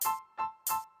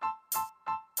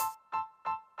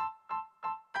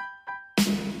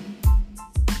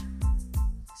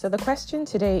So the question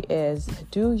today is,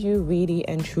 do you really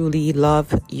and truly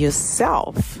love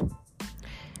yourself?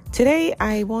 Today,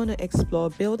 I want to explore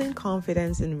building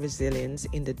confidence and resilience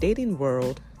in the dating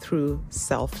world through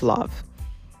self-love.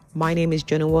 My name is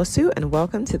Joan, and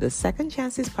welcome to the Second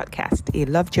Chances Podcast, a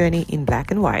love journey in black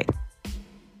and white.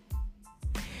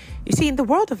 You see, in the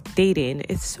world of dating,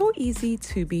 it's so easy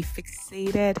to be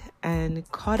fixated and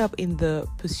caught up in the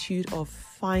pursuit of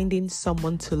finding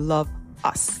someone to love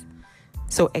us.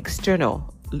 So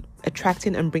external,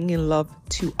 attracting and bringing love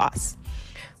to us.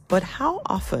 But how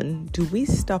often do we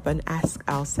stop and ask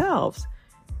ourselves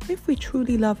if we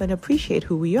truly love and appreciate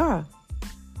who we are?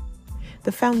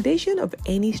 The foundation of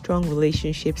any strong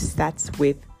relationship starts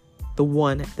with the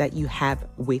one that you have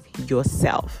with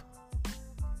yourself.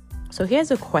 So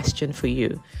here's a question for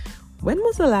you. When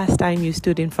was the last time you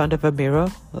stood in front of a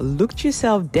mirror, looked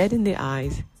yourself dead in the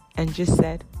eyes, and just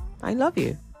said, "I love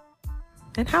you"?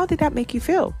 And how did that make you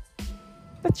feel?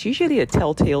 That's usually a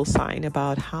telltale sign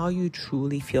about how you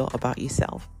truly feel about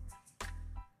yourself.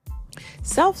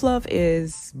 Self-love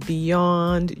is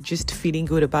beyond just feeling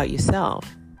good about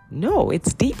yourself. No,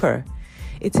 it's deeper.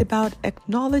 It's about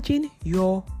acknowledging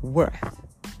your worth.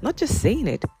 Not just saying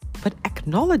it, but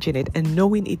acknowledging it and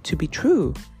knowing it to be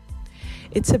true.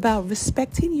 It's about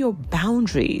respecting your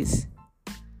boundaries.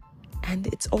 And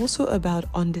it's also about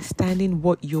understanding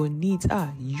what your needs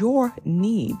are, your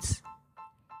needs.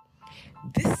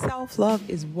 This self-love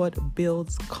is what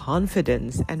builds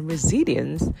confidence and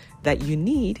resilience that you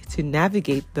need to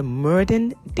navigate the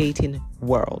modern dating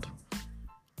world.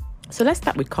 So let's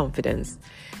start with confidence.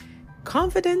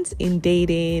 Confidence in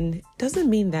dating doesn't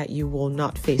mean that you will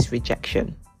not face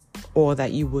rejection or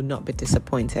that you will not be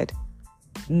disappointed.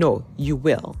 No, you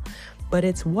will. But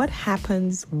it's what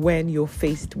happens when you're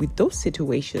faced with those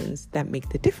situations that make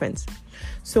the difference.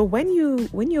 So when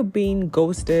you're being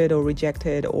ghosted or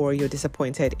rejected or you're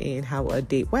disappointed in how a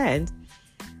date went,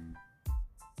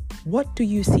 what do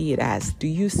you see it as? Do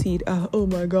you see it, oh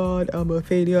my God, I'm a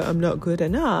failure, I'm not good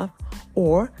enough?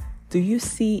 Or do you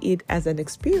see it as an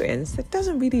experience that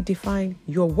doesn't really define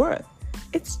your worth?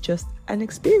 It's just an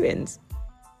experience.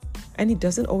 And it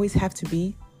doesn't always have to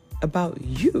be about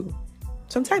you.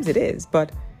 Sometimes it is, but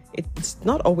it's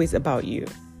not always about you,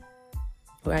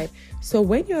 right? So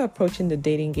when you're approaching the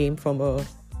dating game from a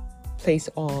place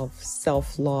of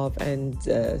self-love and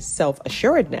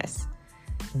self-assuredness,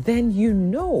 then you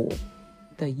know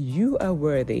that you are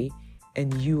worthy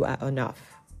and you are enough.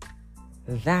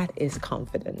 That is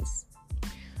confidence.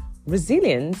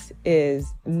 Resilience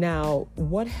is now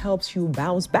what helps you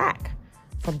bounce back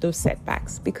from those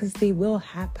setbacks, because they will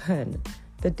happen.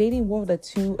 The dating world are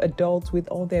two adults with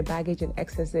all their baggage and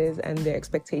excesses and their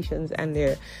expectations and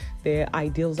their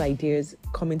ideas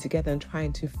coming together and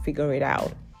trying to figure it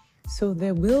out. So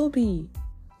there will be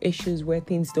issues where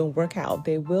things don't work out.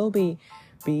 There will be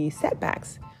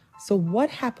setbacks. So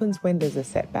what happens when there's a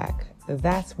setback?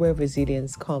 That's where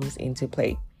resilience comes into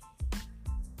play.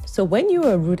 So when you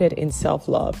are rooted in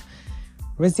self-love,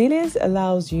 resilience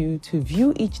allows you to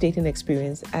view each dating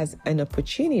experience as an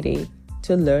opportunity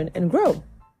to learn and grow,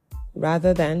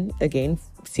 rather than, again,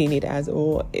 seeing it as,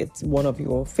 oh, it's one of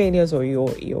your failures or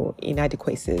your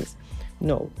inadequacies.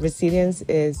 No, resilience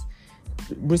is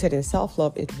rooted in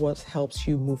self-love. It's what helps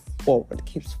you move forward,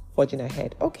 keeps forging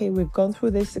ahead. Okay, we've gone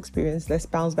through this experience. Let's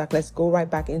bounce back. Let's go right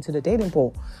back into the dating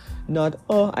pool. Not,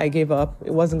 oh, I gave up.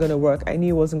 It wasn't going to work. I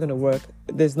knew it wasn't going to work.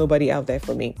 There's nobody out there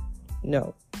for me.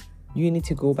 No, you need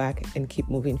to go back and keep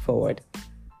moving forward.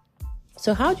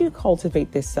 So how do you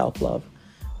cultivate this self-love?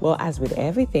 Well, as with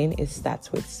everything, it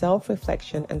starts with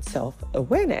self-reflection and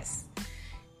self-awareness.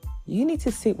 You need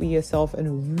to sit with yourself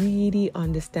and really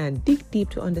understand, dig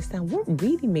deep to understand what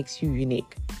really makes you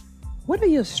unique. What are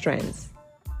your strengths?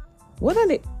 What are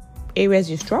the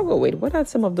areas you struggle with? What are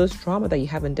some of those trauma that you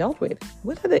haven't dealt with?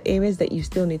 What are the areas that you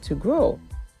still need to grow?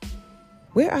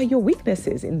 Where are your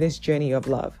weaknesses in this journey of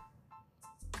love?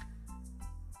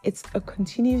 It's a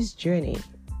continuous journey.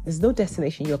 There's no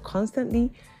destination. You're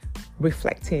constantly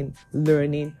reflecting,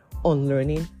 learning,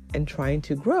 unlearning, and trying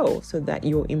to grow so that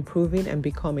you're improving and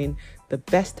becoming the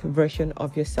best version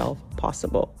of yourself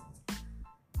possible.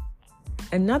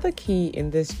 Another key in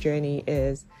this journey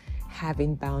is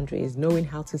having boundaries, knowing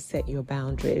how to set your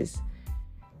boundaries.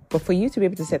 But for you to be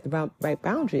able to set the right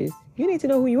boundaries, you need to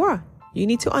know who you are. You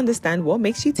need to understand what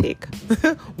makes you tick,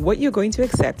 what you're going to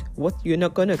accept, what you're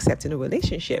not going to accept in a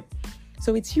relationship.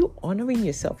 So it's you honoring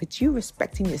yourself. It's you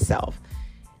respecting yourself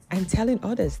and telling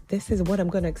others, this is what I'm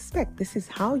going to expect. This is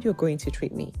how you're going to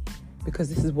treat me, because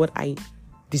this is what I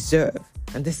deserve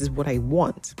and this is what I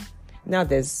want. Now,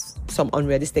 there's some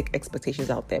unrealistic expectations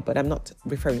out there, but I'm not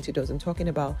referring to those. I'm talking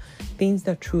about things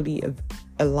that truly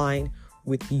align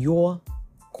with your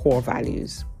core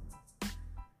values.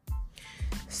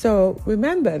 So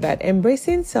remember that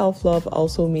embracing self-love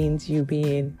also means you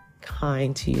being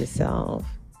kind to yourself.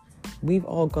 We've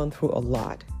all gone through a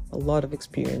lot of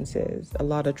experiences, a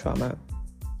lot of trauma.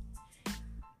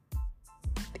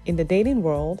 In the dating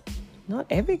world, not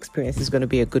every experience is going to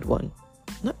be a good one.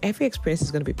 Not every experience is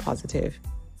going to be positive.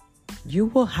 You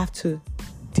will have to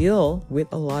deal with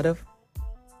a lot of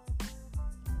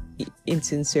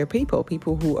insincere people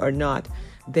who are not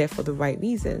there for the right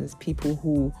reasons, people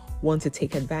who want to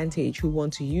take advantage, who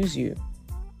want to use you.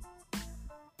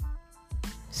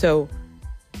 So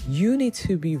you need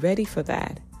to be ready for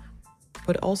that.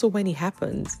 But also when it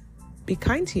happens, be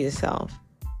kind to yourself.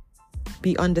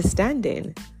 Be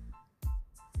understanding.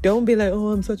 Don't be like, oh,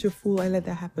 I'm such a fool, I let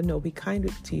that happen. No, be kind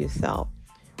to yourself.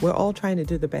 We're all trying to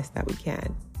do the best that we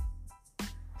can.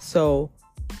 So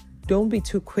don't be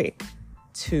too quick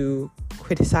to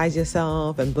criticize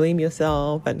yourself and blame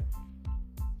yourself and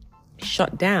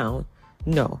shut down.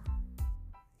 No.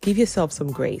 Give yourself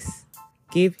some grace.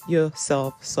 Give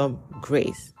yourself some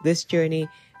grace. This journey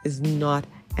is not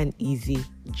an easy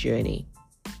journey.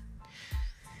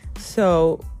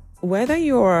 So whether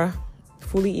you're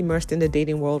fully immersed in the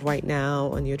dating world right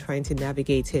now and you're trying to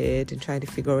navigate it and trying to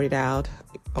figure it out,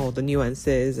 all the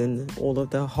nuances and all of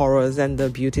the horrors and the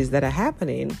beauties that are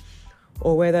happening,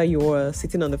 or whether you're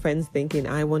sitting on the fence thinking,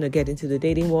 I want to get into the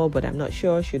dating world, but I'm not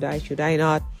sure, should I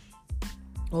not?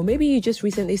 Or maybe you just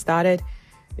recently started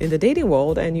in the dating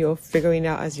world and you're figuring it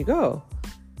out as you go.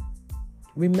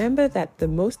 Remember that the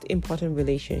most important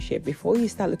relationship before you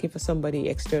start looking for somebody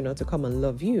external to come and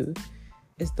love you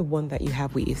is the one that you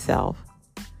have with yourself.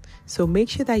 So make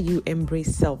sure that you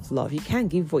embrace self-love. You can't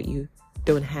give what you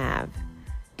don't have.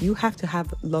 You have to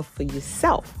have love for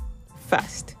yourself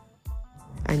first.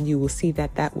 And you will see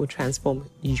that that will transform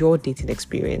your dating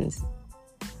experience.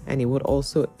 And it would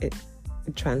also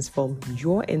transform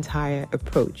your entire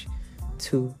approach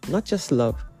to not just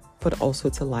love, but also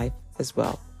to life as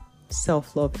well.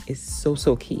 Self-love is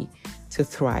so key to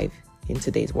thrive in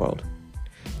today's world.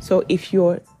 So if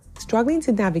you're struggling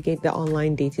to navigate the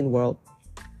online dating world,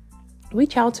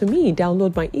 reach out to me,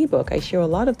 download my ebook. I share a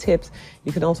lot of tips.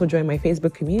 You can also join my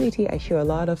Facebook community. I share a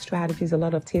lot of strategies, a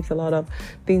lot of tips, a lot of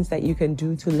things that you can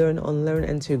do to learn, unlearn,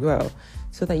 and to grow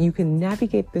so that you can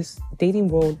navigate this dating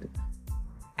world.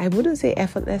 I wouldn't say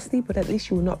effortlessly, but at least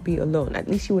you will not be alone. At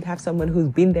least you would have someone who's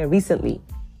been there recently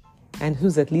and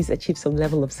who's at least achieved some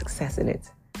level of success in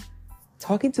it.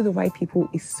 Talking to the right people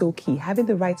is so key. Having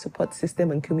the right support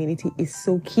system and community is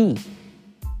so key.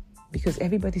 Because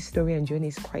everybody's story and journey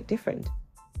is quite different.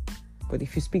 But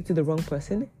if you speak to the wrong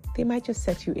person, they might just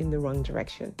set you in the wrong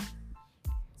direction.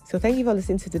 So thank you for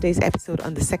listening to today's episode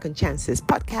on the Second Chances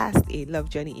podcast, a love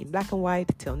journey in black and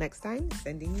white. Till next time,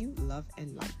 sending you love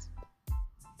and light.